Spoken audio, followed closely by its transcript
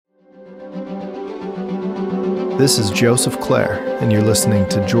This is Joseph Clare, and you're listening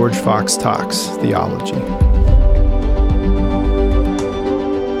to George Fox Talks Theology.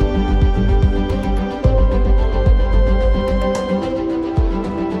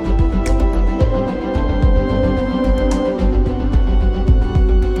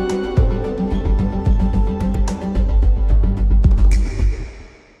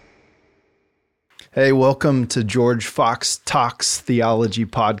 Hey, welcome to George Fox Talks Theology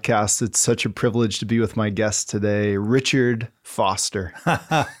podcast. It's such a privilege to be with my guest today, Richard Foster.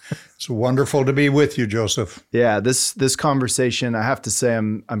 It's wonderful to be with you, Joseph. Yeah, this conversation, I have to say,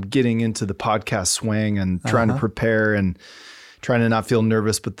 I'm getting into the podcast swing and trying to prepare and trying to not feel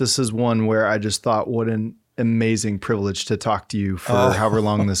nervous. But this is one where I just thought, what an amazing privilege to talk to you for however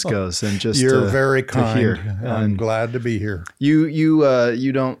long this goes, and just you're very kind. Hear. I'm glad to be here.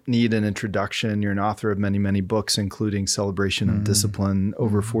 You don't need an introduction. You're an author of many books, including Celebration of Discipline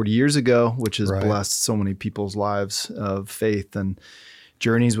over 40 years ago, which has blessed so many people's lives of faith and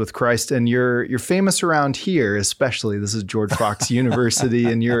journeys with Christ. And you're famous around here, especially. This is George Fox University,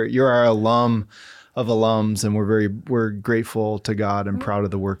 and you're our alum of alums, and we're grateful to God and proud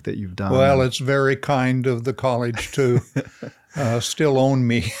of the work that you've done. Well, it's very kind of the college to still own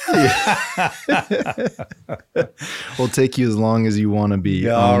me. We'll take you as long as you want to be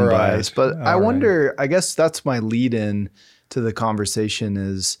owned by us. But I wonder, I guess that's my lead in to the conversation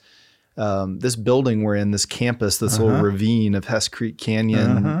is this building we're in, this campus, this little ravine of Hess Creek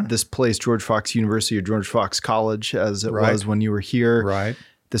Canyon, this place, George Fox University or George Fox College, as it was when you were here. Right.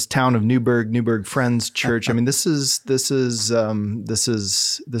 This town of Newburgh Friends Church. I mean, this is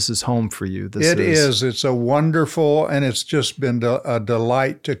home for you. It is. It's a wonderful, and it's just been a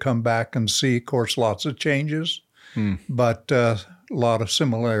delight to come back and see. Of course, lots of changes, but a lot of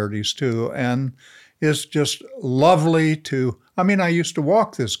similarities too. And it's just lovely to. I mean, I used to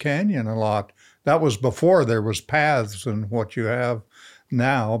walk this canyon a lot. That was before there was paths and what you have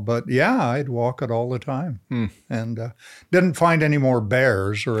now, but yeah, I'd walk it all the time, and didn't find any more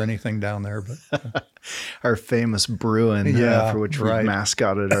bears or anything down there. But our famous Bruin, for which we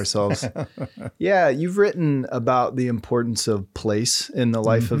mascotted ourselves. Yeah, you've written about the importance of place in the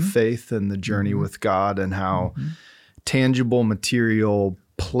life of faith and the journey with God, and how tangible material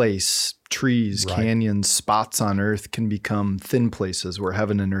place, trees, canyons, spots on earth can become thin places where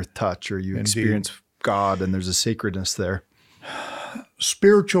heaven and earth touch, or you experience God, and there's a sacredness there.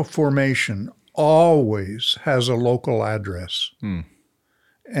 Spiritual formation always has a local address,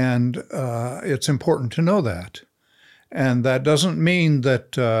 and it's important to know that. And that doesn't mean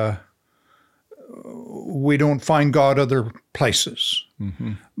that we don't find God other places,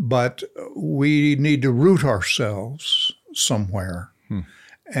 but we need to root ourselves somewhere,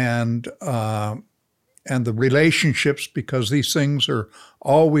 and the relationships, because these things are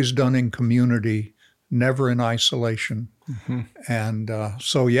always done in community, never in isolation. And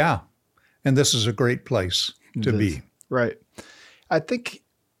so, and this is a great place to be. Right. I think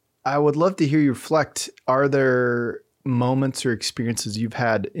I would love to hear you reflect. Are there moments or experiences you've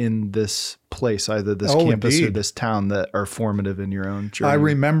had in this place, either this campus or this town, that are formative in your own journey? I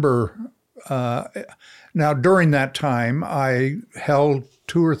remember, now during that time, I held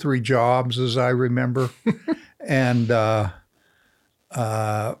 2 or 3 jobs, as I remember, and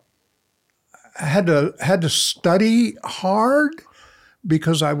I had to study hard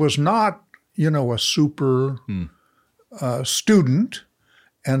because I was not, a super student.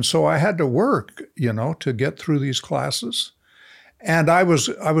 And so I had to work, to get through these classes. And I was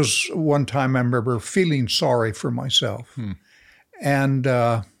one time, I remember feeling sorry for myself. And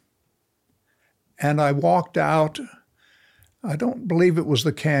I walked out. I don't believe it was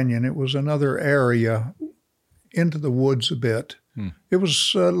the canyon. It was another area into the woods a bit. It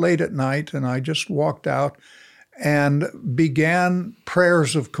was late at night, and I just walked out and began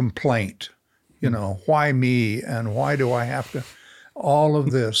prayers of complaint. Why me, and why do I have to, all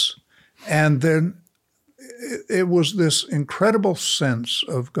of this. And then it was this incredible sense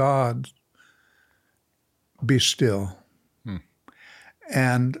of God, be still,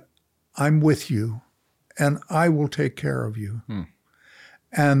 and I'm with you, and I will take care of you.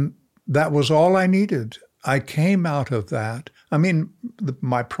 And that was all I needed. I came out of that. I mean,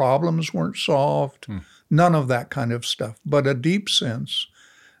 my problems weren't solved, none of that kind of stuff, but a deep sense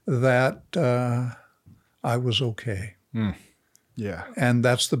that I was okay. Yeah. And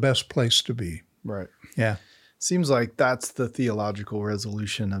that's the best place to be. Right. Yeah. Seems like that's the theological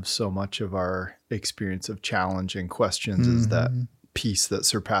resolution of so much of our experience of challenge and questions, is that peace that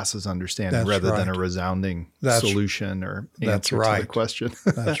surpasses understanding, rather than a resounding solution or answer to the question.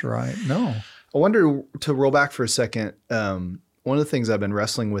 That's right. No. I wonder, to roll back for a second, one of the things I've been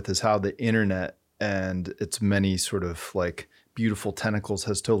wrestling with is how the internet and its many sort of like beautiful tentacles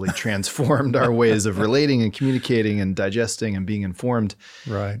has totally transformed our ways of relating and communicating and digesting and being informed.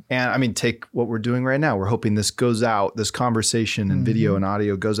 Right. And I mean, take what we're doing right now. We're hoping this goes out, this conversation and video and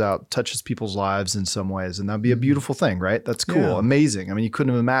audio goes out, touches people's lives in some ways. And that'd be a beautiful thing, right? That's cool. Amazing. I mean, you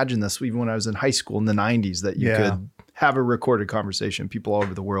couldn't have imagined this even when I was in high school in the 90s, that you could have a recorded conversation. People all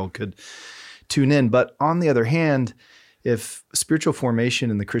over the world could tune in. But on the other hand, if spiritual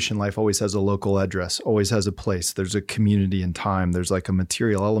formation in the Christian life always has a local address, always has a place, there's a community and time, there's like a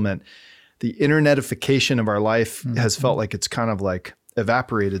material element, the internetification of our life has felt like it's kind of like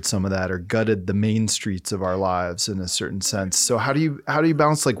evaporated some of that or gutted the main streets of our lives in a certain sense. So how do you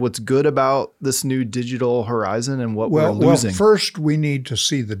balance like what's good about this new digital horizon and what we're losing? Well, first we need to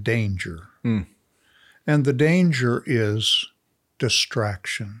see the danger. And the danger is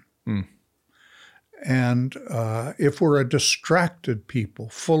distraction. And if we're a distracted people,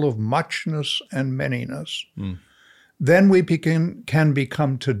 full of muchness and manyness, then we can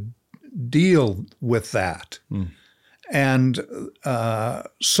become to deal with that. And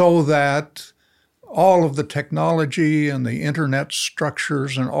so that all of the technology and the internet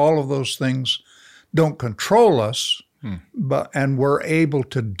structures and all of those things don't control us, and we're able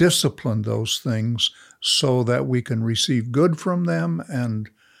to discipline those things so that we can receive good from them and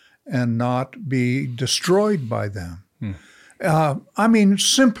not be destroyed by them. I mean,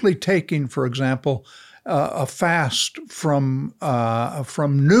 simply taking, for example, a fast from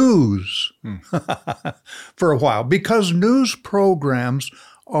news for a while, because news programs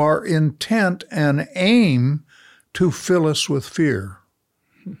are intent and aim to fill us with fear.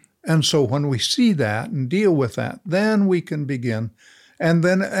 And so when we see that and deal with that, then we can begin. And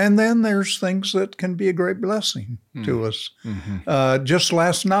then there's things that can be a great blessing to us. Just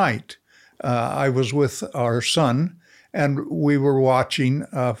last night, I was with our son, and we were watching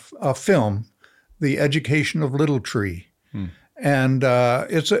a film, The Education of Little Tree. And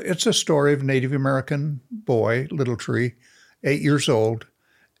it's a story of a Native American boy, Little Tree, 8 years old,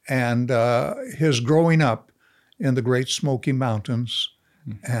 and his growing up in the Great Smoky Mountains,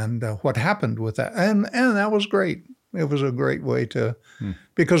 and what happened with that. And that was great. It was a great way to,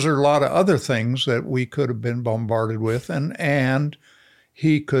 because there are a lot of other things that we could have been bombarded with, and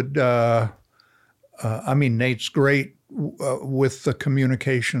he could, I mean, Nate's great with the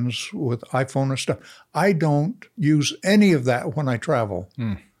communications with iPhone and stuff. I don't use any of that when I travel.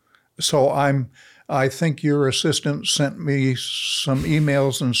 So I think your assistant sent me some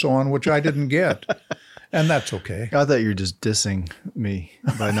emails and so on, which I didn't get. And that's okay. I thought you were just dissing me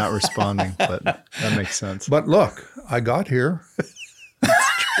by not responding, but that makes sense. But look, I got here.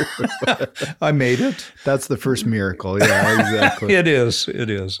 I made it. That's the first miracle. Yeah, exactly. It is.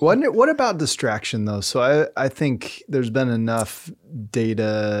 What about distraction, though? So I think there's been enough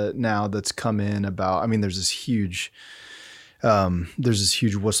data now that's come in about, I mean, there's this huge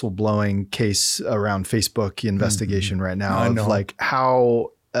whistleblowing case around Facebook investigation right now of like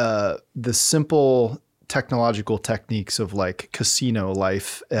how the simple technological techniques of like casino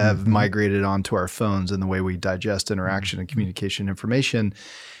life have migrated onto our phones and the way we digest interaction and communication information.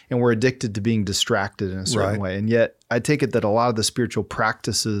 And we're addicted to being distracted in a certain way. And yet I take it that a lot of the spiritual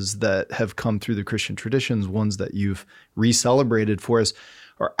practices that have come through the Christian traditions, ones that you've re-celebrated for us,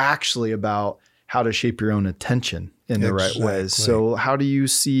 are actually about how to shape your own attention in the right ways. So how do you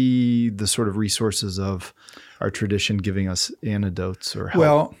see the sort of resources of our tradition giving us antidotes or help?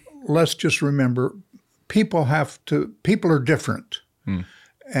 Well, let's just remember, people are different,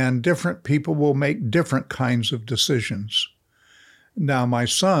 and different people will make different kinds of decisions. Now, my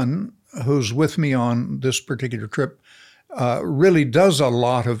son, who's with me on this particular trip, really does a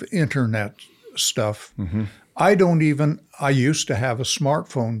lot of internet stuff. I used to have a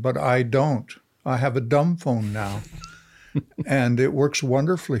smartphone, but I don't. I have a dumb phone now, and it works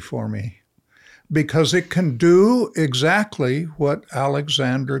wonderfully for me because it can do exactly what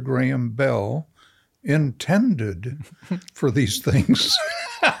Alexander Graham Bell intended for these things.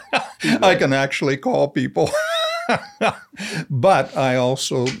 I can actually call people, but I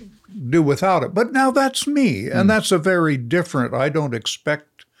also do without it. But now that's me, and that's a very different, I don't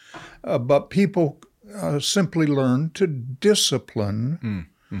expect, but people simply learn to discipline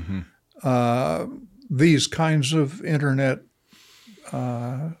these kinds of internet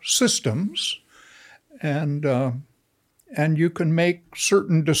systems, and you can make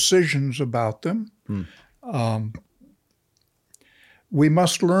certain decisions about them. We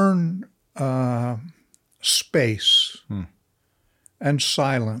must learn space and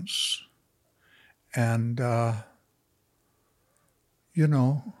silence, and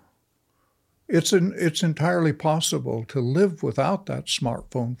it's entirely possible to live without that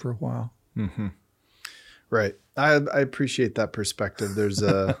smartphone for a while. Right. I appreciate that perspective. There's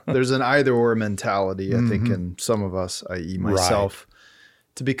an either or mentality, I think, in some of us, i.e. myself,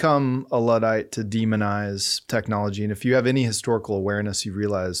 to become a Luddite, to demonize technology. And if you have any historical awareness, you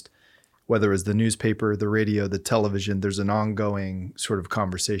realized whether it was the newspaper, the radio, the television, there's an ongoing sort of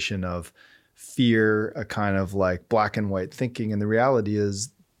conversation of fear, a kind of like black and white thinking. And the reality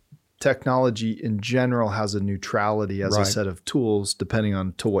is technology in general has a neutrality as a set of tools, depending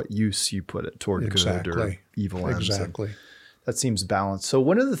on to what use you put it, toward good or evil ends. Exactly. That seems balanced. So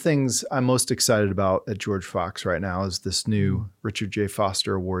one of the things I'm most excited about at George Fox right now is this new Richard J.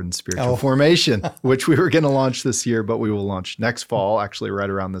 Foster Award in Spiritual Formation, which we were going to launch this year, but we will launch next fall, actually right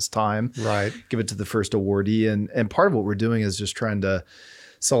around this time. Right. Give it to the first awardee. And part of what we're doing is just trying to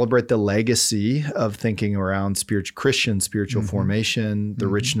celebrate the legacy of thinking around Christian spiritual formation, the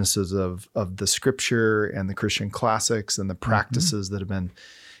richnesses of the scripture and the Christian classics and the practices that have been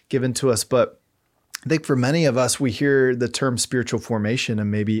given to us. But I think for many of us, we hear the term spiritual formation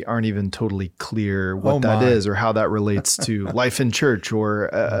and maybe aren't even totally clear what that is or how that relates to life in church. Or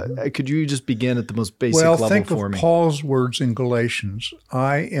could you just begin at the most basic level for me? Well, think of Paul's words in Galatians.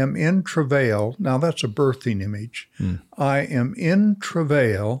 I am in travail. Now that's a birthing image. I am in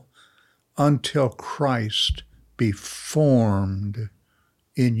travail until Christ be formed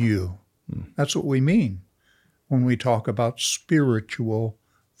in you. That's what we mean when we talk about spiritual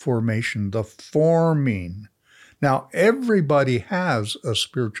formation, the forming. Now, everybody has a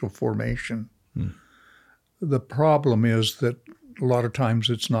spiritual formation. The problem is that a lot of times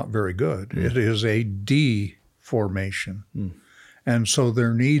it's not very good. It is a deformation. And so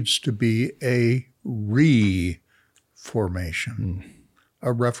there needs to be a reformation,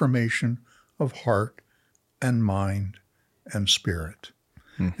 a reformation of heart and mind and spirit.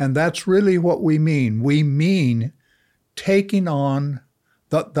 And that's really what we mean. We mean taking on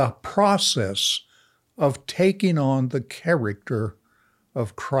the process of taking on the character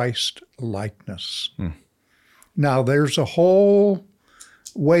of Christ-likeness. Now, there's a whole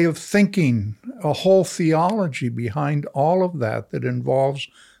way of thinking, a whole theology behind all of that involves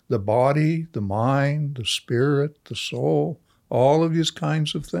the body, the mind, the spirit, the soul, all of these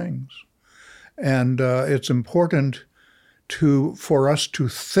kinds of things. And it's important for us to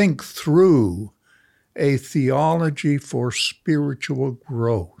think through a theology for spiritual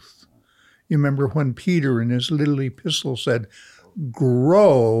growth. You remember when Peter in his little epistle said,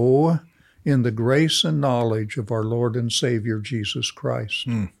 grow in the grace and knowledge of our Lord and Savior, Jesus Christ.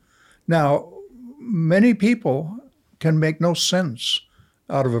 Now, many people can make no sense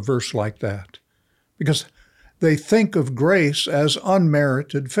out of a verse like that because they think of grace as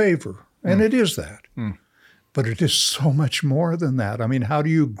unmerited favor, and it is that. But it is so much more than that. I mean, how do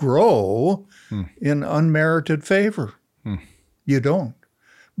you grow in unmerited favor? You don't.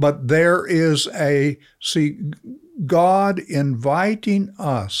 But there is God inviting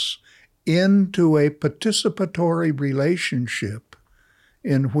us into a participatory relationship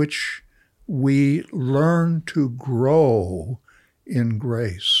in which we learn to grow in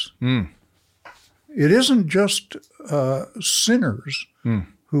grace. It isn't just sinners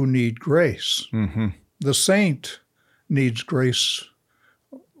who need grace. The saint needs grace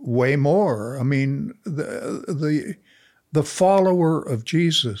way more. I mean, the follower of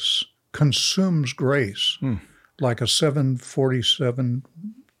Jesus consumes grace like a 747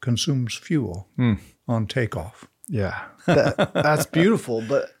 consumes fuel on takeoff. Yeah, that's beautiful.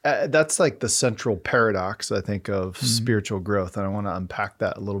 But that's like the central paradox, I think, of spiritual growth. And I want to unpack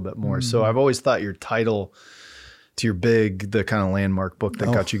that a little bit more. So I've always thought your title to the kind of landmark book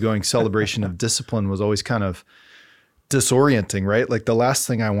that got you going, Celebration of Discipline, was always kind of disorienting, right? Like the last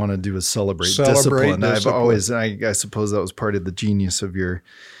thing I want to do is celebrate discipline. I've always, I suppose that was part of the genius of your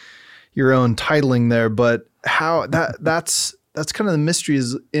own titling there. But how that's kind of the mystery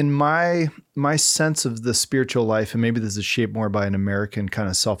is in my sense of the spiritual life, and maybe this is shaped more by an American kind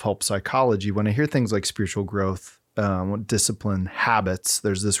of self-help psychology. When I hear things like spiritual growth, discipline, habits,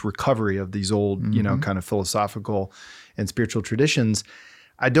 there's this recovery of these old, kind of philosophical and spiritual traditions.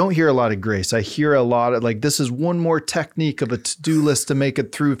 I don't hear a lot of grace. I hear a lot of like, this is one more technique of a to-do list to make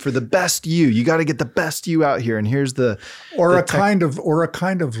it through for the best you. You got to get the best you out here. And here's a kind of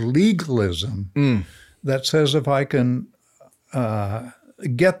legalism that says if I can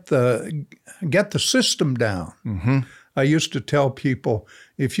get the system down. I used to tell people,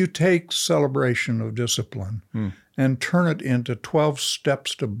 if you take Celebration of Discipline and turn it into 12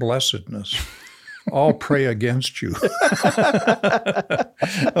 steps to blessedness, I'll pray against you.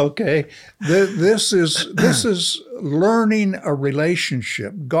 Okay, this is learning a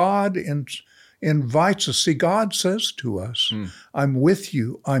relationship. God invites us. See, God says to us, I'm with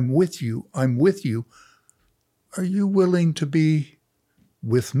you, I'm with you, I'm with you, are you willing to be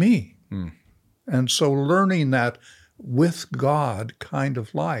with me? And so learning that with God kind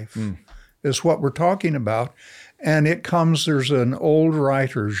of life is what we're talking about. And it comes, there's an old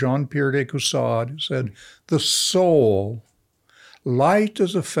writer, Jean-Pierre de Caussade, who said, the soul, light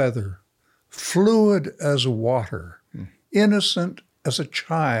as a feather, fluid as water, innocent as a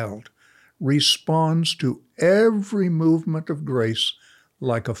child, responds to every movement of grace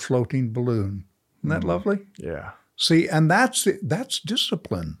like a floating balloon. Isn't that lovely? Yeah. See, and that's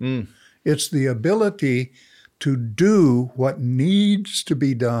discipline. It's the ability to do what needs to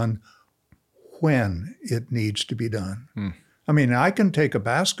be done when it needs to be done. I mean, I can take a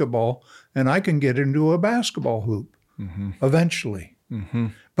basketball and I can get into a basketball hoop eventually.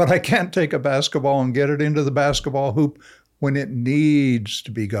 But I can't take a basketball and get it into the basketball hoop when it needs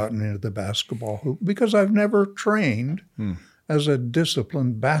to be gotten into the basketball hoop because I've never trained as a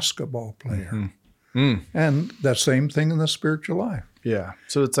disciplined basketball player. And that same thing in the spiritual life. Yeah.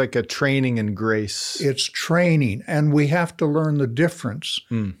 So it's like a training in grace. It's training. And we have to learn the difference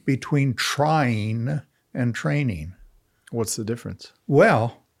between trying and training. What's the difference?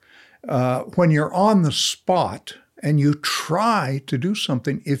 Well, when you're on the spot and you try to do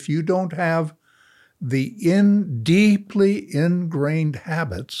something, if you don't have the deeply ingrained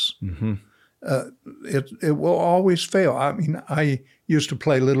habits, it will always fail. I mean, I used to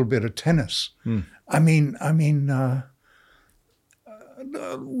play a little bit of tennis.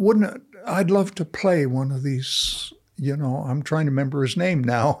 I'd love to play one of these, I'm trying to remember his name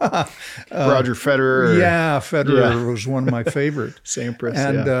now. Roger Federer. Yeah, Federer was one of my favorites. Sampras,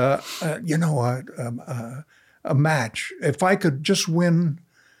 and, a match, if I could just win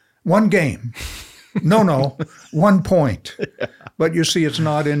one game. No, 1 point. Yeah. But you see, it's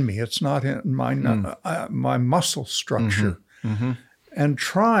not in me. It's not in my muscle structure. And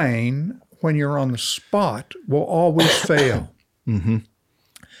trying when you're on the spot will always fail.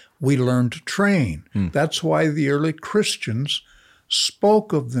 We learn to train. That's why the early Christians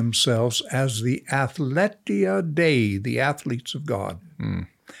spoke of themselves as the athletia Dei, the athletes of God.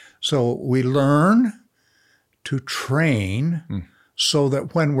 So we learn to train so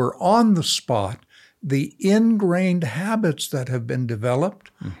that when we're on the spot, the ingrained habits that have been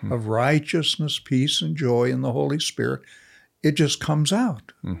developed of righteousness, peace, and joy in the Holy Spirit, it just comes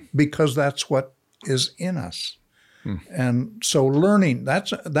out because that's what is in us. And so learning,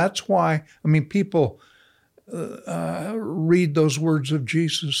 that's why, people read those words of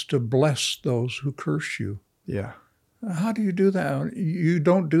Jesus to bless those who curse you. Yeah. How do you do that? You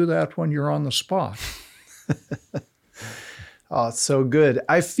don't do that when you're on the spot. Oh, it's so good.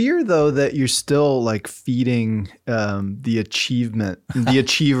 I fear, though, that you're still feeding the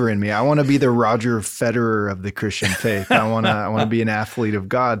achiever in me. I want to be the Roger Federer of the Christian faith. I want to be an athlete of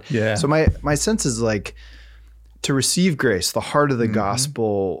God. Yeah. So my sense is to receive grace, the heart of the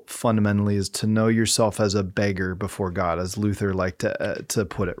gospel fundamentally is to know yourself as a beggar before God, as Luther liked to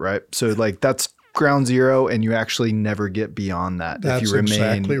put it, right? So that's ground zero, and you actually never get beyond that if you remain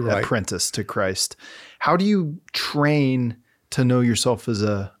exactly right. Apprentice to Christ. How do you train to know yourself as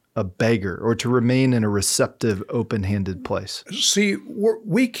a beggar or to remain in a receptive, open-handed place? See,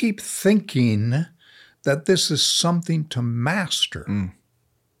 we keep thinking that this is something to master.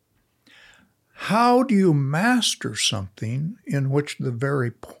 How do you master something in which the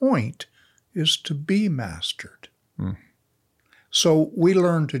very point is to be mastered? So we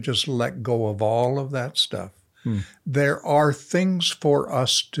learn to just let go of all of that stuff. There are things for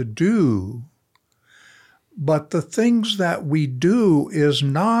us to do, but the things that we do is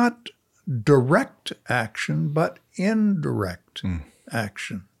not direct action, but indirect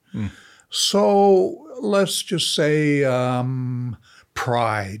action. So let's just say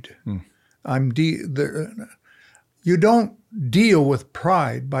pride. You don't deal with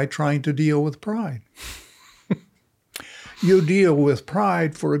pride by trying to deal with pride. You deal with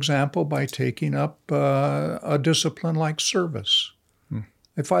pride, for example, by taking up a discipline like service.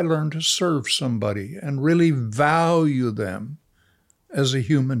 If I learn to serve somebody and really value them as a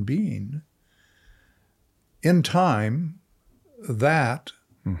human being, in time, that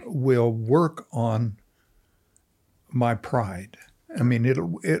will work on my pride.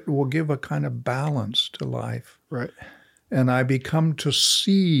 It will give a kind of balance to life. Right. And I become to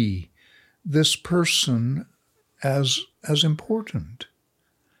see this person as important.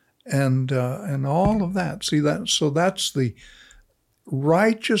 And all of that. See that? So that's the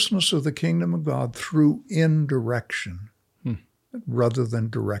righteousness of the kingdom of God through indirection rather than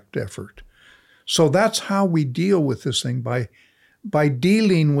direct effort. So that's how we deal with this thing, by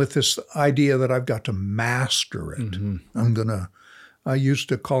dealing with this idea that I've got to master it. I used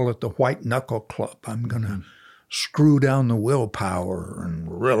to call it the white knuckle club. I'm going to screw down the willpower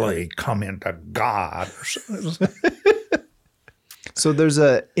and really come into God. So there's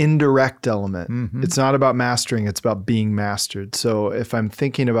an indirect element. Mm-hmm. It's not about mastering, it's about being mastered. So if I'm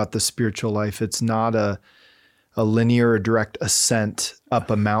thinking about the spiritual life, it's not a linear or direct ascent up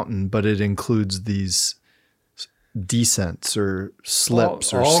a mountain, but it includes these descents or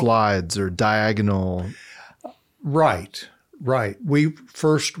slips or slides or diagonal. Right. We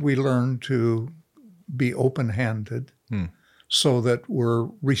learn to be open-handed so that we're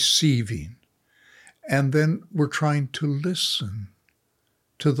receiving. And then we're trying to listen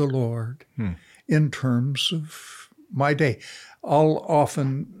to the Lord in terms of my day. I'll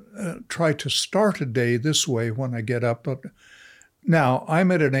often try to start a day this way when I get up. But now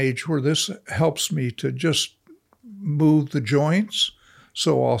I'm at an age where this helps me to just move the joints.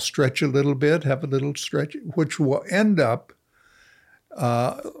 So I'll stretch a little bit, have a little stretch, which will end up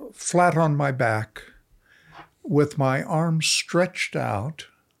flat on my back with my arms stretched out,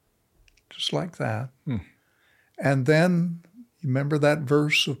 just like that. And then, you remember that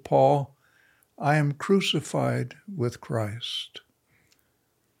verse of Paul? I am crucified with Christ.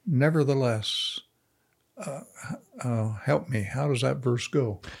 Nevertheless, help me. How does that verse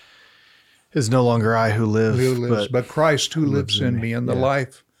go? It's no longer I who live, but Christ who lives in me. And the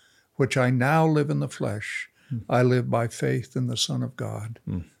life which I now live in the flesh, I live by faith in the Son of God,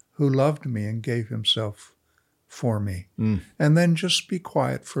 who loved me and gave himself for me. And then just be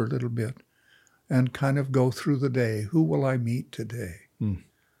quiet for a little bit and kind of go through the day. Who will I meet today?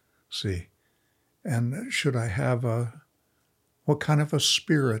 See, and should I have what kind of a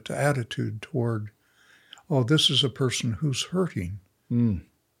spirit, attitude toward, this is a person who's hurting.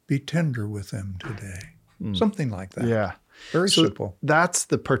 Be tender with them today. Something like that. Yeah. Very simple. That's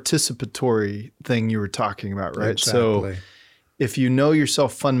the participatory thing you were talking about, right? Exactly. So if you know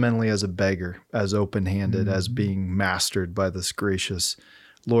yourself fundamentally as a beggar, as open-handed, as being mastered by this gracious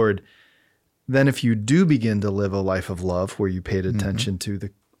Lord, then if you do begin to live a life of love where you paid attention to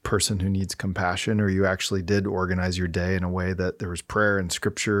the person who needs compassion, or you actually did organize your day in a way that there was prayer and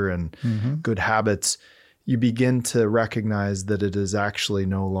scripture and good habits, you begin to recognize that it is actually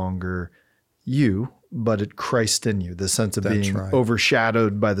no longer you, but Christ in you, the sense of being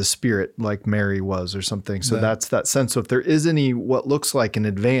overshadowed by the Spirit like Mary was or something. So that's that sense. So if there is any what looks like an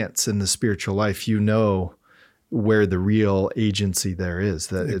advance in the spiritual life, you know where the real agency there is,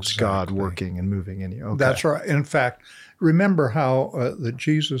 that it's God working and moving in you. Okay. That's right. In fact, remember how that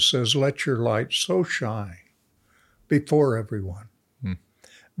Jesus says, let your light so shine before everyone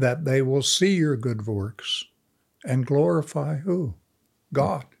that they will see your good works and glorify who?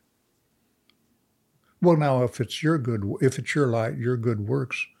 God. Well, now, if it's your light, your good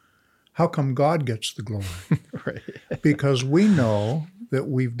works, how come God gets the glory? Right. Because we know that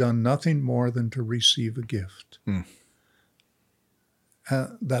we've done nothing more than to receive a gift.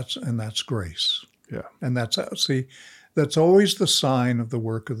 That's grace. Yeah. And that's always the sign of the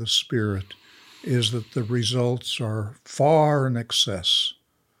work of the Spirit, is that the results are far in excess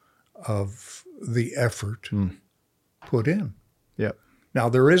of the effort put in. Yeah. Now,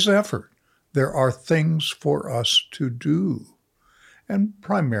 there is effort. There are things for us to do. And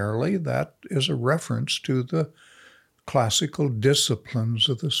primarily that is a reference to the classical disciplines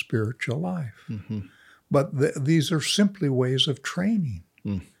of the spiritual life. But these are simply ways of training.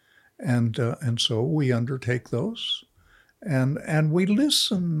 And so we undertake those. And we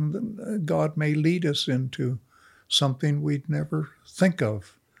listen. God may lead us into something we'd never think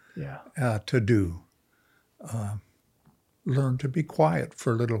of to do. Learn to be quiet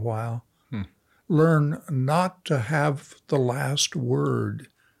for a little while. Learn not to have the last word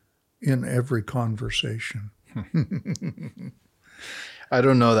in every conversation. I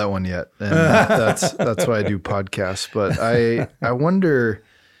don't know that one yet, and that's why I do podcasts. But I wonder,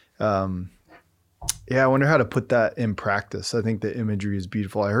 I wonder how to put that in practice. I think the imagery is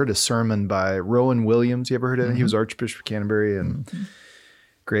beautiful. I heard a sermon by Rowan Williams. You ever heard of him? He was Archbishop of Canterbury and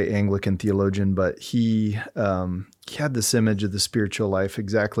great Anglican theologian, but he had this image of the spiritual life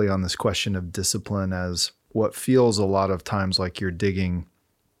exactly on this question of discipline as what feels a lot of times like you're digging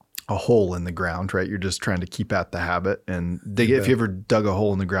a hole in the ground, right? You're just trying to keep at the habit and dig it. If you ever dug a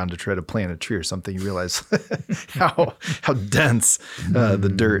hole in the ground to try to plant a tree or something, you realize how dense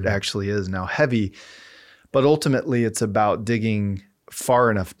the dirt actually is, and how heavy. But ultimately, it's about digging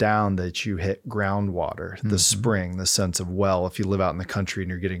far enough down that you hit groundwater, the spring, the sense of well. If you live out in the country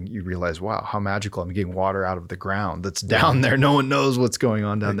and you realize, wow, how magical, I'm getting water out of the ground that's down there. No one knows what's going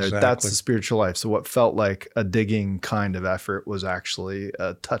on down there. That's the spiritual life. So what felt like a digging kind of effort was actually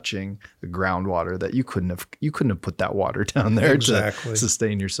touching the groundwater that you couldn't have put that water down there to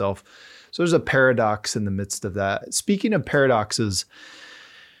sustain yourself. So there's a paradox in the midst of that. Speaking of paradoxes,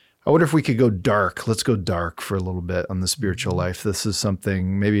 I wonder if we could go dark. Let's go dark for a little bit on the spiritual life. This is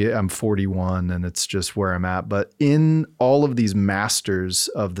something, maybe I'm 41 and it's just where I'm at, but in all of these masters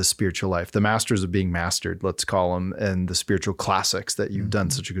of the spiritual life, the masters of being mastered, let's call them, and the spiritual classics that you've done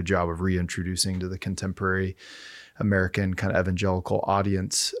such a good job of reintroducing to the contemporary American kind of evangelical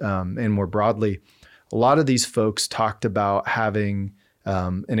audience, and more broadly, a lot of these folks talked about having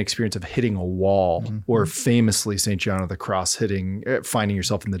an experience of hitting a wall, or famously St. John of the Cross finding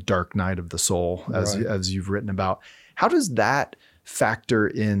yourself in the dark night of the soul, as you've written about. How does that factor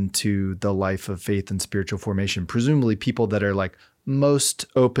into the life of faith and spiritual formation? Presumably people that are like most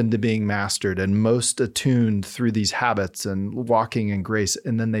open to being mastered and most attuned through these habits and walking in grace,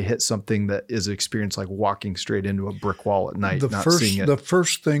 and then they hit something that is an experience like walking straight into a brick wall at night, seeing it. The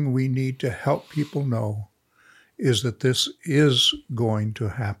first thing we need to help people know is that this is going to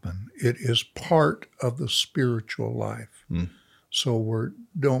happen. It is part of the spiritual life. So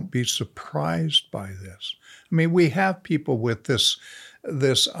don't be surprised by this. I mean, we have people with this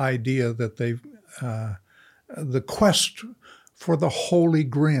idea that the quest for the holy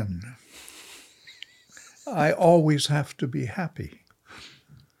grin. I always have to be happy.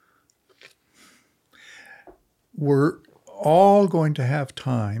 We're all going to have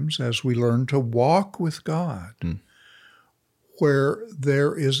times as we learn to walk with God where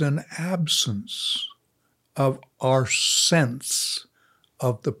there is an absence of our sense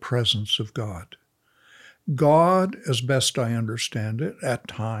of the presence of God. God, as best I understand it, at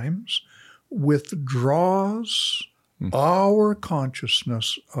times withdraws our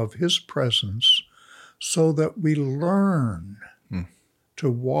consciousness of his presence so that we learn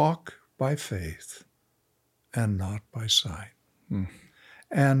to walk by faith and not by sight.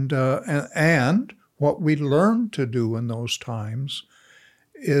 And what we learn to do in those times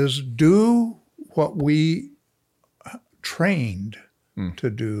is do what we trained to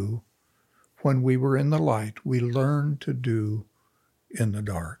do when we were in the light. We learn to do in the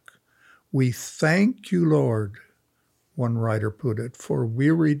dark. We thank you, Lord, one writer put it, for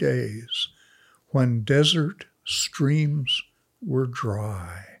weary days when desert streams were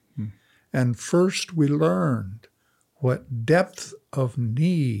dry. And first we learned what depth of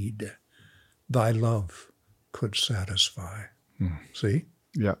need thy love could satisfy. See?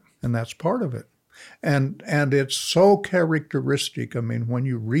 Yeah. And that's part of it. And it's so characteristic. I mean, when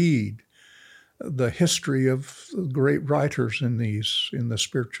you read the history of great writers in the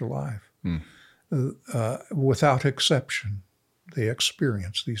spiritual life, without exception, they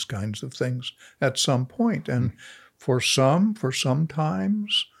experience these kinds of things at some point. And for some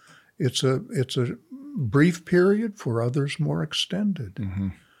times, it's a brief period, for others more extended.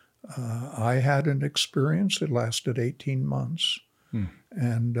 I had an experience that lasted 18 months.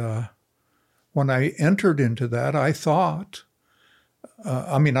 And when I entered into that, I thought,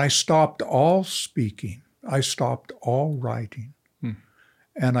 I stopped all speaking. I stopped all writing.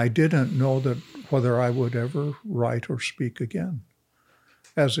 And I didn't know that whether I would ever write or speak again.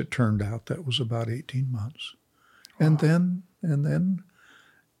 As it turned out, that was about 18 months. Wow. And then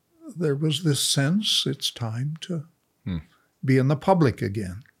there was this sense it's time to be in the public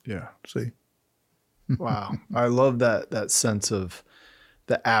again. Yeah. See? Wow. I love that sense of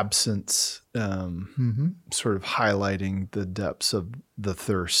the absence, sort of highlighting the depths of the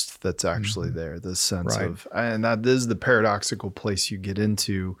thirst that's actually there, the sense of, and that is the paradoxical place you get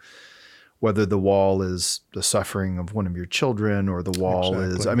into, whether the wall is the suffering of one of your children or the wall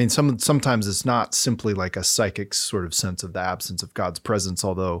is, sometimes it's not simply like a psychic sort of sense of the absence of God's presence,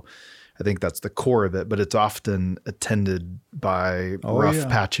 although I think that's the core of it, but it's often attended by a rough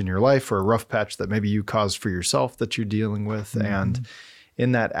patch in your life, or a rough patch that maybe you caused for yourself that you're dealing with. And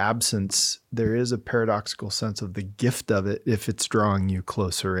in that absence, there is a paradoxical sense of the gift of it if it's drawing you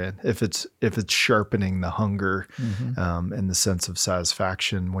closer in, if it's sharpening the hunger and the sense of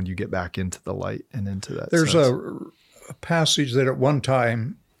satisfaction when you get back into the light and into that. There's a passage that at one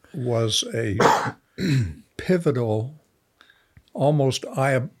time was a pivotal, almost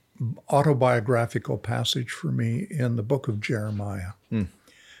autobiographical passage for me in the book of Jeremiah.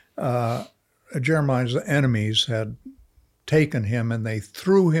 Jeremiah's enemies had taken him and they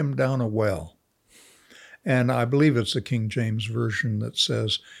threw him down a well. And I believe it's the King James Version that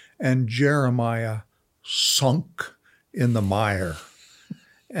says, and Jeremiah sunk in the mire.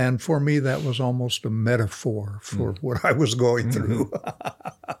 And for me, that was almost a metaphor for what I was going through.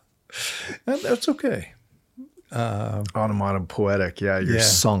 And that's okay. Onomatopoetic, you're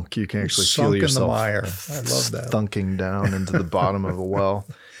sunk. You can actually feel yourself in the mire. I love that. Thunking down into the bottom of a well.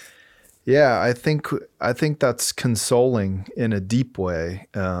 Yeah, I think that's consoling in a deep way.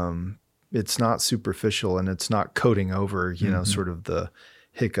 it's not superficial, and it's not coating over, sort of the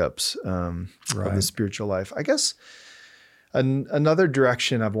hiccups of the spiritual life. I guess another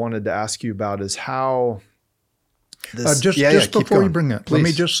direction I've wanted to ask you about is how this. Just before you bring that, please. Let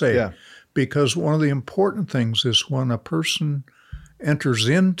me just say, because one of the important things is when a person enters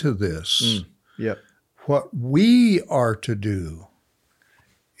into this, what we are to do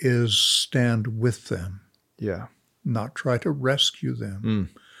is stand with them. Yeah. Not try to rescue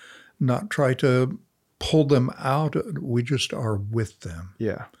them, not try to pull them out. We just are with them.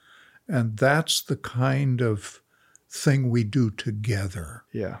 Yeah. And that's the kind of thing we do together.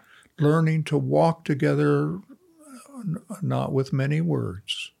 Yeah. Learning to walk together, not with many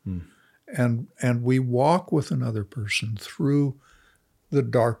words. And we walk with another person through the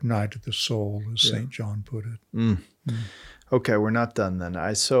dark night of the soul, as St. John put it. Okay, we're not done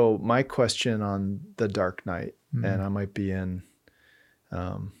then. So my question on the dark night, and I might be in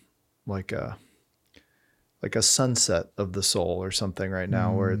like a sunset of the soul or something right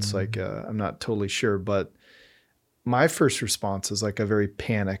now, where it's like I'm not totally sure, but my first response is like a very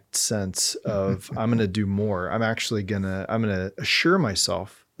panicked sense of I'm going to do more. I'm going to assure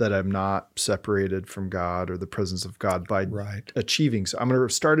myself that I'm not separated from God or the presence of God by achieving. So I'm going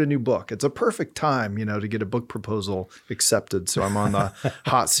to start a new book. It's a perfect time, to get a book proposal accepted. So I'm on the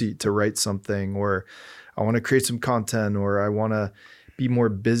hot seat to write something, or I want to create some content, or I want to be more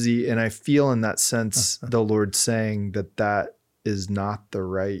busy. And I feel in that sense, the Lord saying that is not the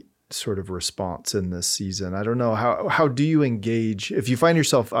right sort of response in this season. I don't know. How do you engage if you find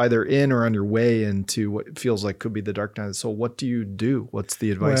yourself either in or on your way into what feels like could be the dark night of the soul? What do you do? What's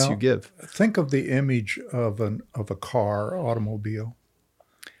the advice you give? Think of the image of a car, automobile.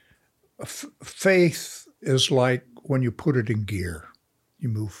 Faith is like when you put it in gear, you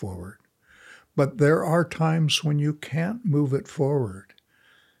move forward. But there are times when you can't move it forward.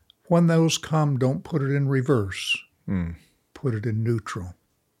 When those come, don't put it in reverse. Put it in neutral.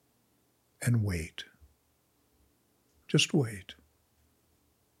 And wait. Just wait.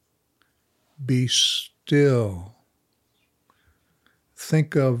 Be still.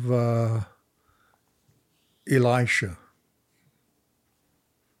 Think of Elisha.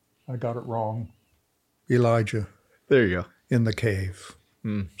 I got it wrong. Elijah. There you go. In the cave.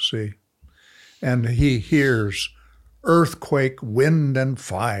 See? And he hears earthquake, wind, and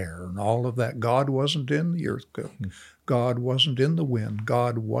fire, and all of that. God wasn't in the earthquake. God wasn't in the wind.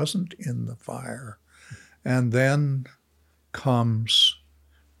 God wasn't in the fire. And then comes,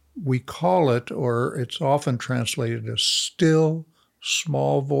 we call it, or it's often translated as still,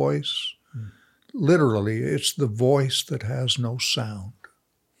 small voice. Literally, it's the voice that has no sound.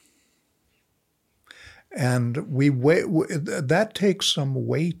 And we wait. That takes some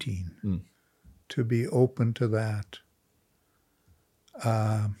waiting to be open to that.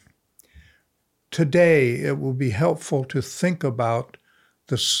 Today, it will be helpful to think about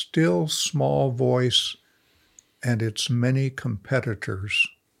the still small voice and its many competitors.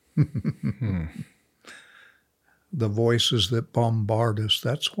 The voices that bombard us.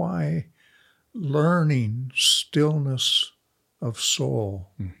 That's why learning stillness of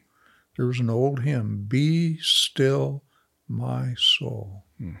soul. There was an old hymn, "Be still, my soul.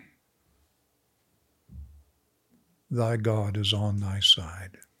 Thy God is on thy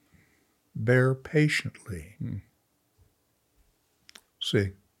side. Bear patiently."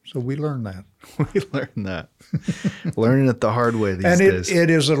 See, so we learn that. We learn that. Learning it the hard way these days. And it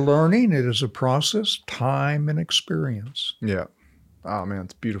is a learning, it is a process, time and experience. Yeah. Oh man,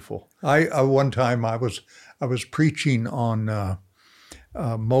 it's beautiful. One time I was preaching on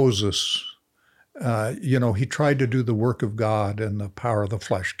Moses. He tried to do the work of God, and the power of the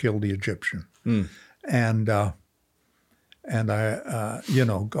flesh killed the Egyptian. And God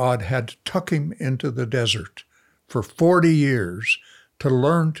had to tuck him into the desert for 40 years to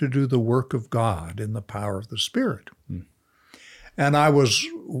learn to do the work of God in the power of the Spirit. And I was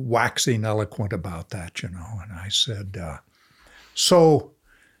waxing eloquent about that, and I said,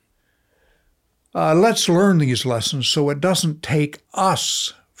 let's learn these lessons so it doesn't take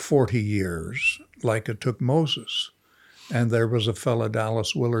us 40 years like it took Moses. And there was a fellow,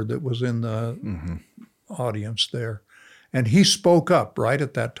 Dallas Willard, that was in the audience there. And he spoke up right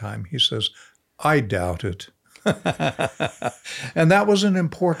at that time. He says, "I doubt it." And that was an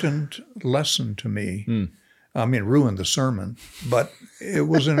important lesson to me. I mean, it ruined the sermon, but it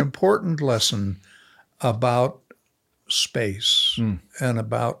was an important lesson about space and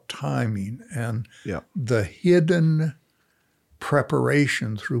about timing and the hidden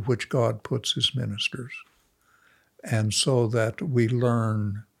preparation through which God puts his ministers. And so that we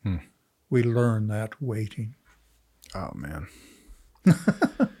learn that waiting. Oh man.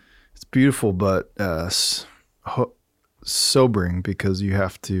 It's beautiful, but sobering, because you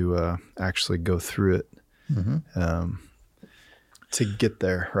have to actually go through it to get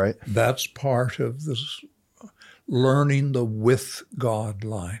there, right? That's part of this learning the with God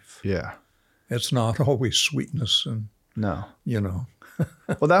life. Yeah. It's not always sweetness and, No.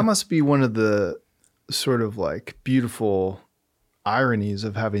 Well, that must be one of the sort of like beautiful ironies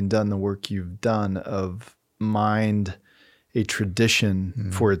of having done the work you've done, of mined a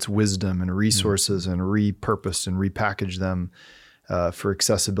tradition for its wisdom and resources and repurposed and repackaged them for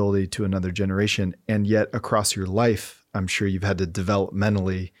accessibility to another generation. And yet across your life, I'm sure you've had to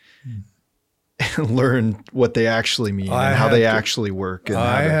developmentally learn what they actually mean and how they actually work. And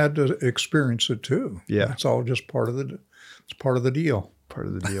I had to experience it too. Yeah. It's all just part of the deal. Part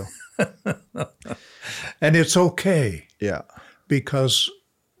of the deal. And it's okay. Yeah. Because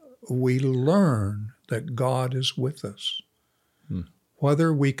we learn that God is with us.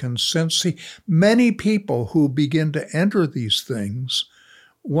 Whether we can sense, many people who begin to enter these things,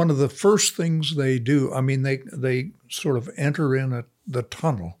 one of the first things they do, they sort of enter in the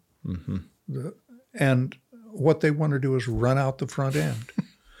tunnel. And what they want to do is run out the front end.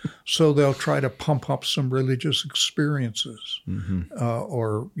 So they'll try to pump up some religious experiences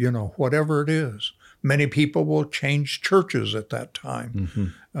or, whatever it is. Many people will change churches at that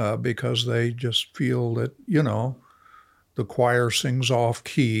time because they just feel that, the choir sings off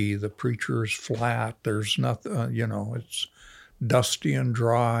key, the preacher is flat, there's nothing, it's dusty and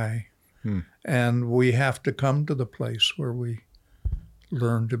dry. And we have to come to the place where we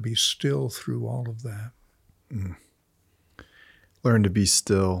learn to be still through all of that. Learn to be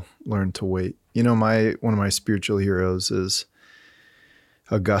still, learn to wait. One of my spiritual heroes is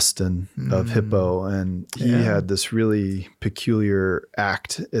Augustine of Hippo, and he had this really peculiar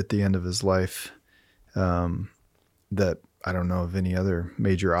act at the end of his life that I don't know of any other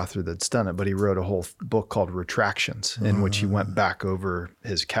major author that's done it, but he wrote a whole book called Retractions, in which he went back over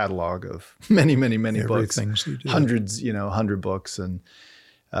his catalog of many, many, many books, hundreds, 100 books. And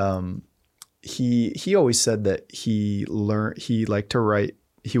he always said that he liked to write.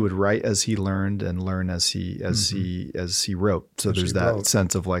 He would write as he learned and learn as he wrote. So there's that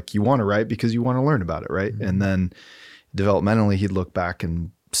sense of like, you want to write because you want to learn about it, right? And then developmentally, he'd look back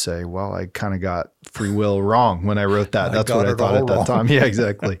and say, well, I kind of got free will wrong when I wrote that. That's what I thought at that time. Yeah,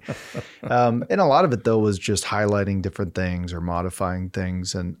 exactly. And a lot of it, though, was just highlighting different things or modifying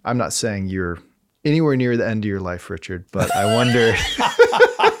things. And I'm not saying you're anywhere near the end of your life, Richard, but I wonder.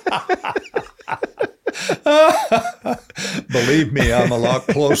 Believe me, I'm a lot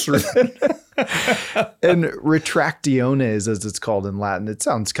closer. And retractiones, as it's called in Latin, it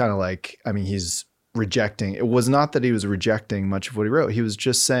sounds kind of like, he's rejecting. It was not that he was rejecting much of what he wrote. He was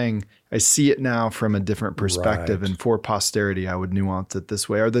just saying, I see it now from a different perspective. Right. And for posterity, I would nuance it this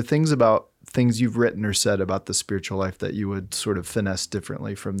way. Are there things you've written or said about the spiritual life that you would sort of finesse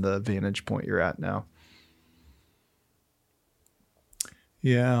differently from the vantage point you're at now?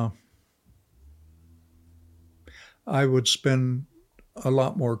 Yeah. I would spend a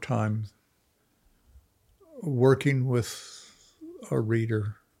lot more time working with a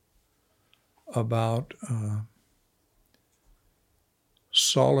reader about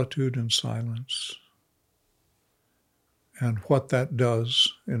solitude and silence and what that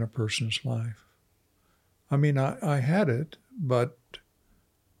does in a person's life. I had it, but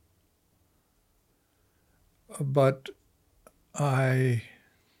I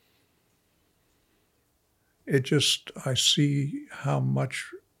see how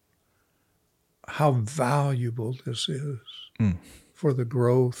valuable this is for the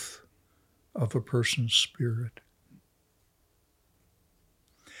growth of a person's spirit.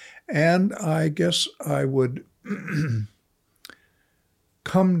 And I guess I would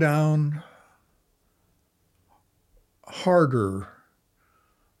come down harder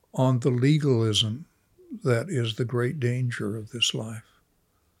on the legalism that is the great danger of this life,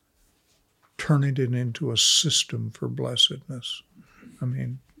 turning it into a system for blessedness.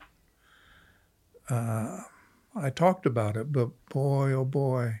 I talked about it, but boy, oh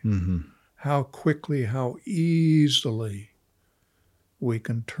boy, how quickly, how easily we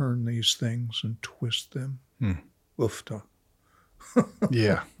can turn these things and twist them. Oofta.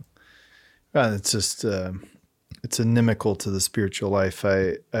 Yeah. It's just, it's inimical to the spiritual life.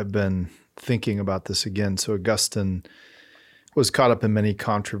 I've been thinking about this again. So Augustine was caught up in many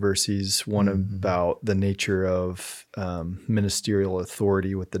controversies, one about the nature of ministerial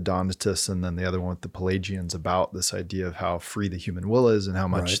authority with the Donatists, and then the other one with the Pelagians about this idea of how free the human will is and how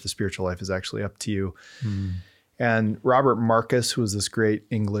much the spiritual life is actually up to you. And Robert Marcus, who was this great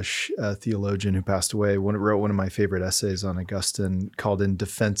English theologian who passed away, wrote one of my favorite essays on Augustine called In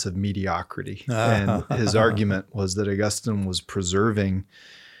Defense of Mediocrity. And his argument was that Augustine was preserving,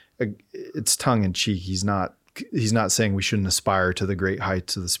 it's tongue in cheek. He's not saying we shouldn't aspire to the great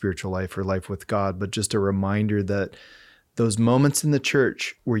heights of the spiritual life or life with God, but just a reminder that those moments in the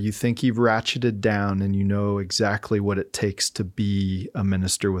church where you think you've ratcheted down and you know exactly what it takes to be a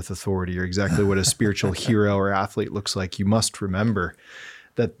minister with authority or exactly what a spiritual hero or athlete looks like, you must remember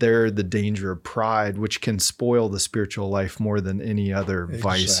that they're the danger of pride, which can spoil the spiritual life more than any other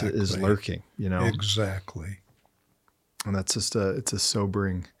vice is lurking, you know? Exactly. And that's just it's a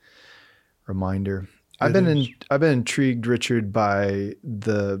sobering reminder. I've been intrigued, Richard, by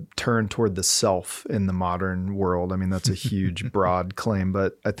the turn toward the self in the modern world. I mean, that's a huge, broad claim,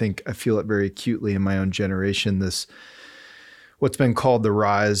 but I think I feel it very acutely in my own generation, this what's been called the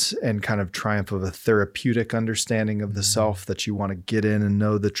rise and kind of triumph of a therapeutic understanding of the self, that you want to get in and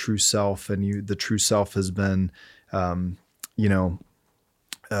know the true self, and the true self has been,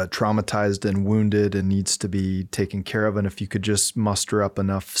 traumatized and wounded and needs to be taken care of. And if you could just muster up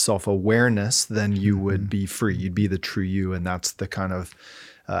enough self-awareness, then you would be free. You'd be the true you. And that's the kind of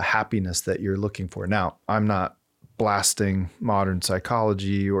happiness that you're looking for. Now, I'm not blasting modern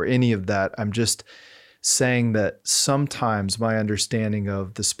psychology or any of that. I'm just saying that sometimes my understanding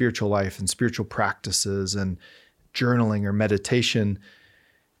of the spiritual life and spiritual practices and journaling or meditation,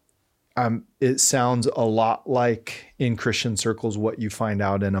 it sounds a lot like in Christian circles what you find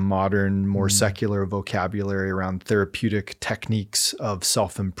out in a modern, more secular vocabulary around therapeutic techniques of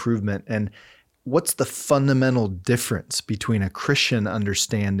self-improvement. And what's the fundamental difference between a Christian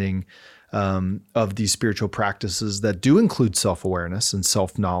understanding of these spiritual practices that do include self-awareness and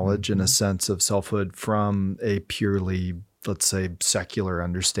self-knowledge and a sense of selfhood from a purely, let's say, secular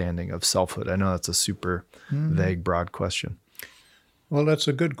understanding of selfhood? I know that's a super vague, broad question. Well, that's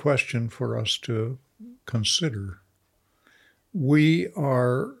a good question for us to consider. We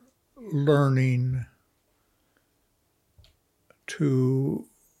are learning to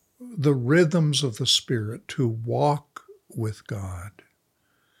the rhythms of the Spirit, to walk with God.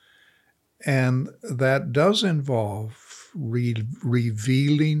 And that does involve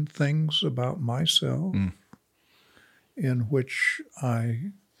revealing things about myself in which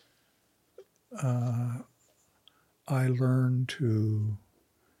I learn to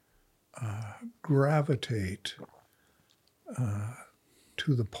gravitate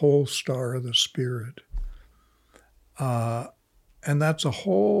to the pole star of the Spirit. And that's a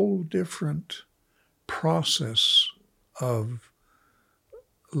whole different process of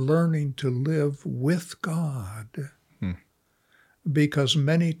learning to live with God, because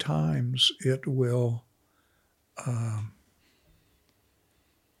many times it will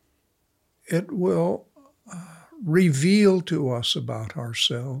reveal to us about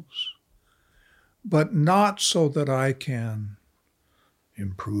ourselves, but not so that I can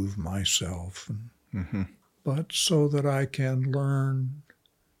improve myself, but so that I can learn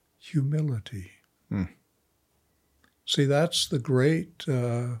humility. See, that's the great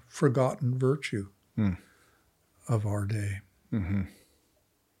forgotten virtue of our day.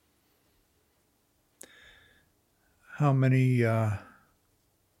 How many,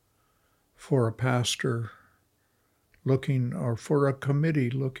 for a pastor looking, or for a committee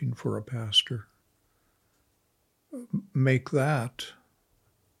looking for a pastor, make that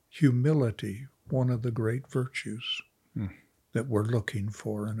humility one of the great virtues that we're looking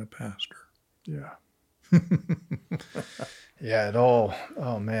for in a pastor. Yeah. Yeah,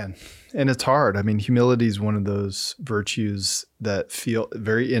 oh man. And it's hard. I mean, humility is one of those virtues that feel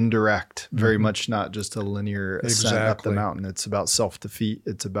very indirect, very much not just a linear ascent up the mountain. It's about self-defeat.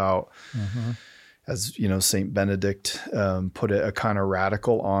 It's about, as you know, Saint Benedict put it, a kind of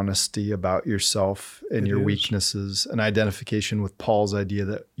radical honesty about yourself and your weaknesses, an identification with Paul's idea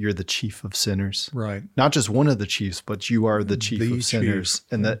that you're the chief of sinners. Right. Not just one of the chiefs, but you are the chief of sinners.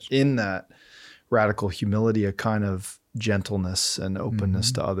 And that in that radical humility, a kind of gentleness and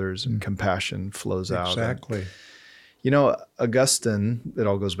openness to others and compassion flows out. Exactly. You know, Augustine, it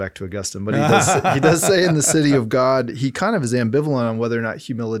all goes back to Augustine, but he does say in The City of God, he kind of is ambivalent on whether or not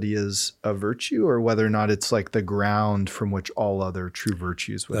humility is a virtue or whether or not it's like the ground from which all other true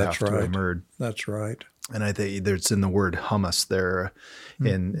virtues would have to emerge. That's right. And I think it's in the word humus there.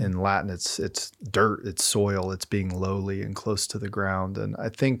 In Latin, it's dirt, it's soil, it's being lowly and close to the ground. And I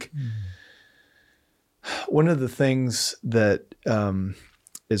think one of the things that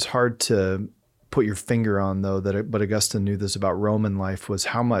is hard to put your finger on, though, but Augustine knew this about Roman life, was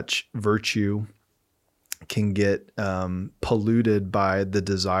how much virtue can get polluted by the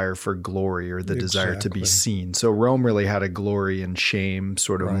desire for glory or the desire to be seen. So Rome really had a glory and shame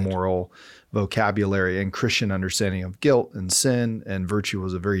sort of moral vocabulary, and Christian understanding of guilt and sin and virtue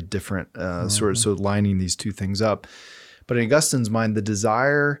was a very different sort of, so lining these two things up. But in Augustine's mind, the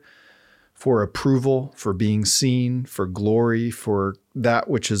desire for approval, for being seen, for glory, for that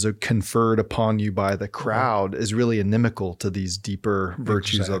which is conferred upon you by the crowd is really inimical to these deeper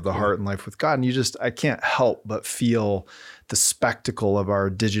virtues of the heart and life with God. And I can't help but feel the spectacle of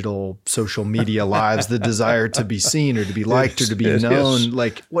our digital social media lives, the desire to be seen or to be liked or to be known.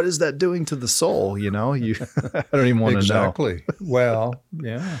 Like, what is that doing to the soul? I don't even want to know. Exactly. Well,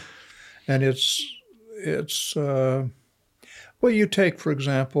 yeah. And well, you take, for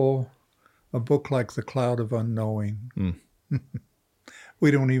example, a book like The Cloud of Unknowing.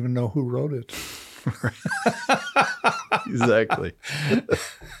 We don't even know who wrote it. Exactly.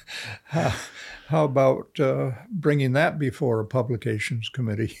 How about bringing that before a publications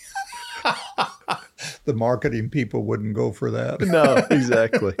committee? The marketing people wouldn't go for that. No,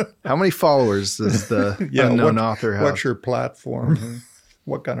 exactly. How many followers does the unknown author have? What's your platform?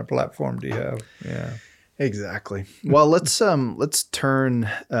 What kind of platform do you have? Yeah. Exactly. Well, let's turn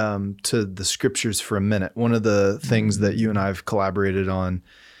to the scriptures for a minute. One of the things that you and I have collaborated on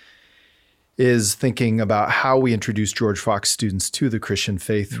is thinking about how we introduce George Fox students to the Christian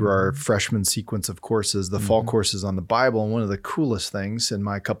faith through our freshman sequence of courses, the fall courses on the Bible. And one of the coolest things in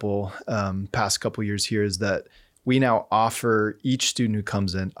my past couple years here is that we now offer each student who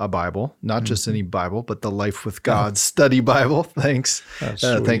comes in a Bible, not just any Bible, but the Life with God study Bible. Thanks.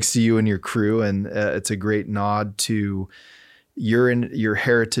 Thanks to you and your crew. And it's a great nod to your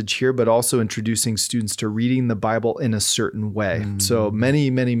heritage here, but also introducing students to reading the Bible in a certain way. So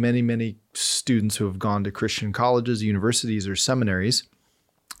many students who have gone to Christian colleges, universities, or seminaries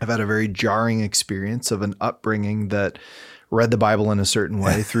have had a very jarring experience of an upbringing that read the Bible in a certain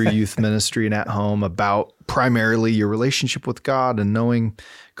way through youth ministry and at home about primarily your relationship with God and knowing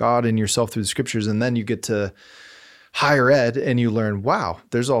God and yourself through the scriptures. And then you get to higher ed and you learn, wow,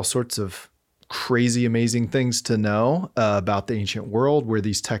 there's all sorts of crazy, amazing things to know about the ancient world, where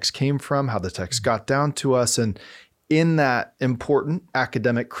these texts came from, how the text got down to us. And in that important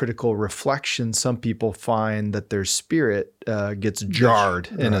academic critical reflection, some people find that their spirit gets jarred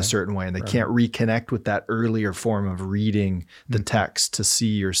in a certain way, and they can't reconnect with that earlier form of reading the text to see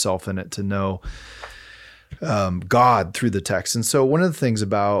yourself in it, to know God through the text. And so one of the things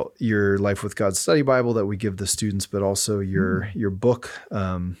about your Life with God study Bible that we give the students, but also your book,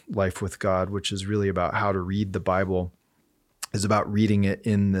 Life with God, which is really about how to read the Bible, is about reading it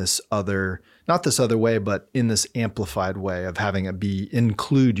in this other, not this other way, but in this amplified way of having it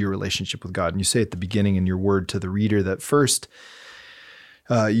include your relationship with God. And you say at the beginning in your word to the reader that first,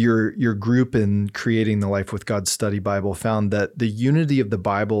 your group in creating the Life with God study Bible found that the unity of the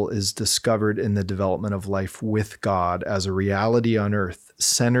Bible is discovered in the development of life with God as a reality on earth,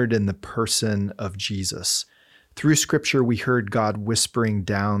 centered in the person of Jesus. Through Scripture, we heard God whispering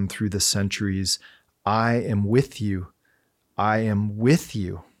down through the centuries, "I am with you. I am with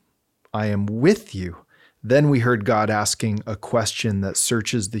you. I am with you." Then we heard God asking a question that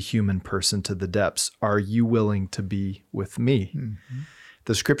searches the human person to the depths. Are you willing to be with me?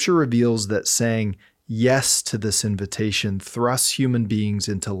 The scripture reveals that saying yes to this invitation thrusts human beings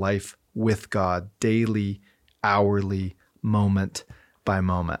into life with God daily, hourly, moment by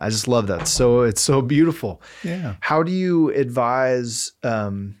moment. I just love that. So it's so beautiful. Yeah. How do you advise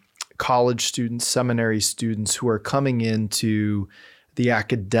college students, seminary students who are coming into the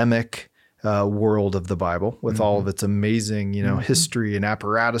academic world of the Bible with all of its amazing, history and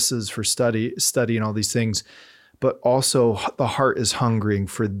apparatuses for study and all these things, but also the heart is hungering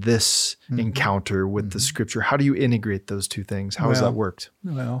for this encounter with the scripture? How do you integrate those two things? How has that worked?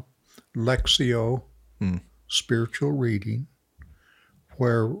 Well, Lectio, spiritual reading,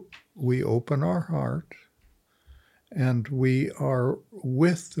 where we open our heart and we are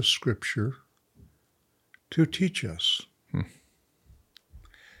with the scripture to teach us.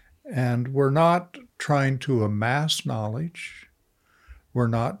 And we're not trying to amass knowledge. We're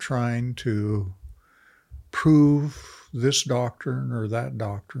not trying to prove this doctrine or that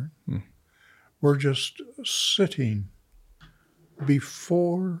doctrine. We're just sitting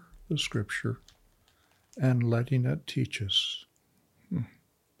before the scripture and letting it teach us.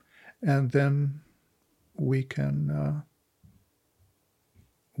 And then we can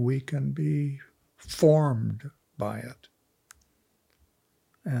be formed by it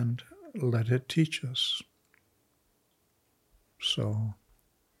and let it teach us. So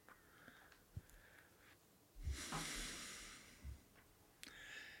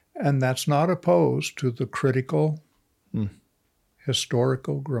And that's not opposed to the critical,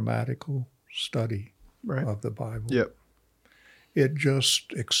 historical, grammatical study of the Bible. Yep. It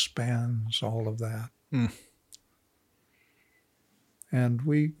just expands all of that. And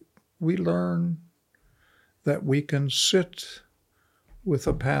we learn that we can sit with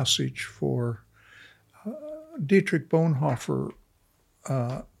a passage for Dietrich Bonhoeffer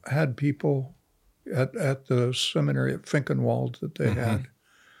had people at the seminary at Finkenwald that they had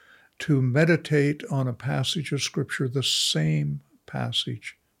to meditate on a passage of Scripture, the same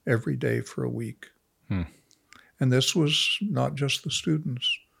passage, every day for a week. And this was not just the students,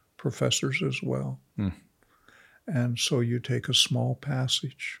 professors as well. And so you take a small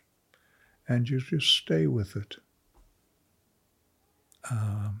passage and you just stay with it.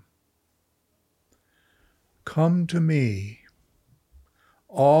 Come to me,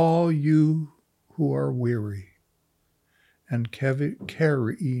 all you who are weary and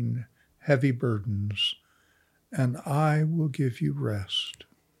carrying heavy burdens, and I will give you rest.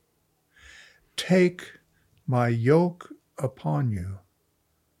 Take my yoke upon you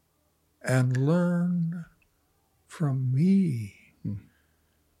and learn from me,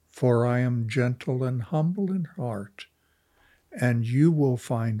 for I am gentle and humble in heart, and you will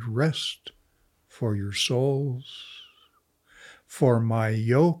find rest for your souls. For my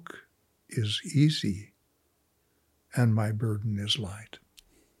yoke is easy and my burden is light.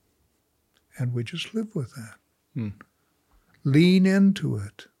 And we just live with that. Lean into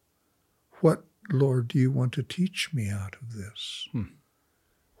it. What, Lord, do you want to teach me out of this?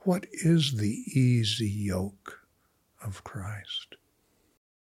 What is the easy yoke of Christ?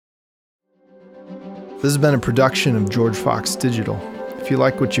 This has been a production of George Fox Digital. If you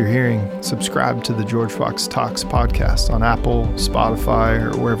like what you're hearing, subscribe to the George Fox Talks podcast on Apple, Spotify,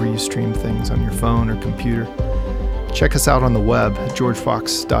 or wherever you stream things on your phone or computer. Check us out on the web at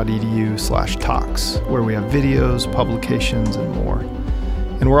georgefox.edu/talks, where we have videos, publications, and more.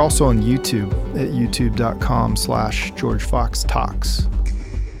 And we're also on YouTube at youtube.com/GeorgeFoxTalks.